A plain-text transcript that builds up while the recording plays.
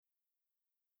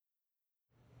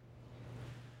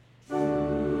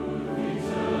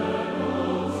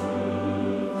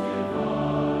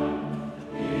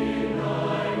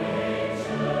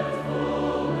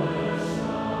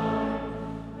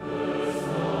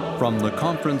From the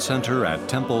Conference Center at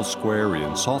Temple Square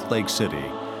in Salt Lake City,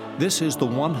 this is the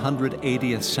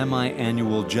 180th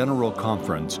Semi-Annual General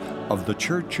Conference of The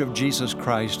Church of Jesus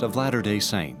Christ of Latter-day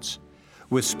Saints,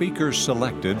 with speakers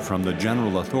selected from the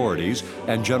general authorities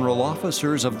and general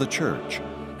officers of the Church,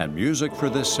 and music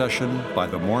for this session by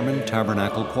the Mormon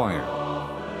Tabernacle Choir.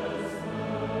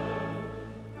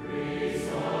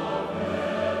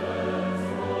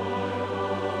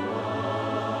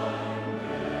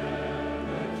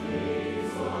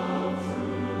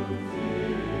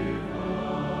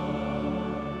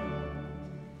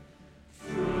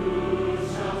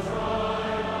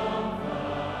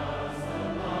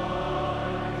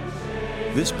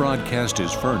 This broadcast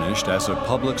is furnished as a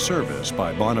public service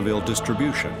by Bonneville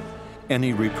Distribution.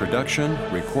 Any reproduction,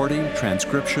 recording,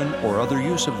 transcription, or other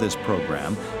use of this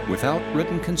program without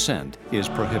written consent is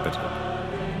prohibited.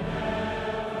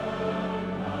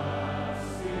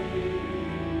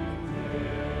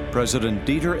 President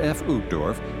Dieter F.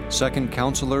 Uchtdorf, second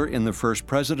counselor in the First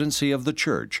Presidency of the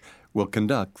Church, will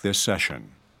conduct this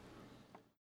session.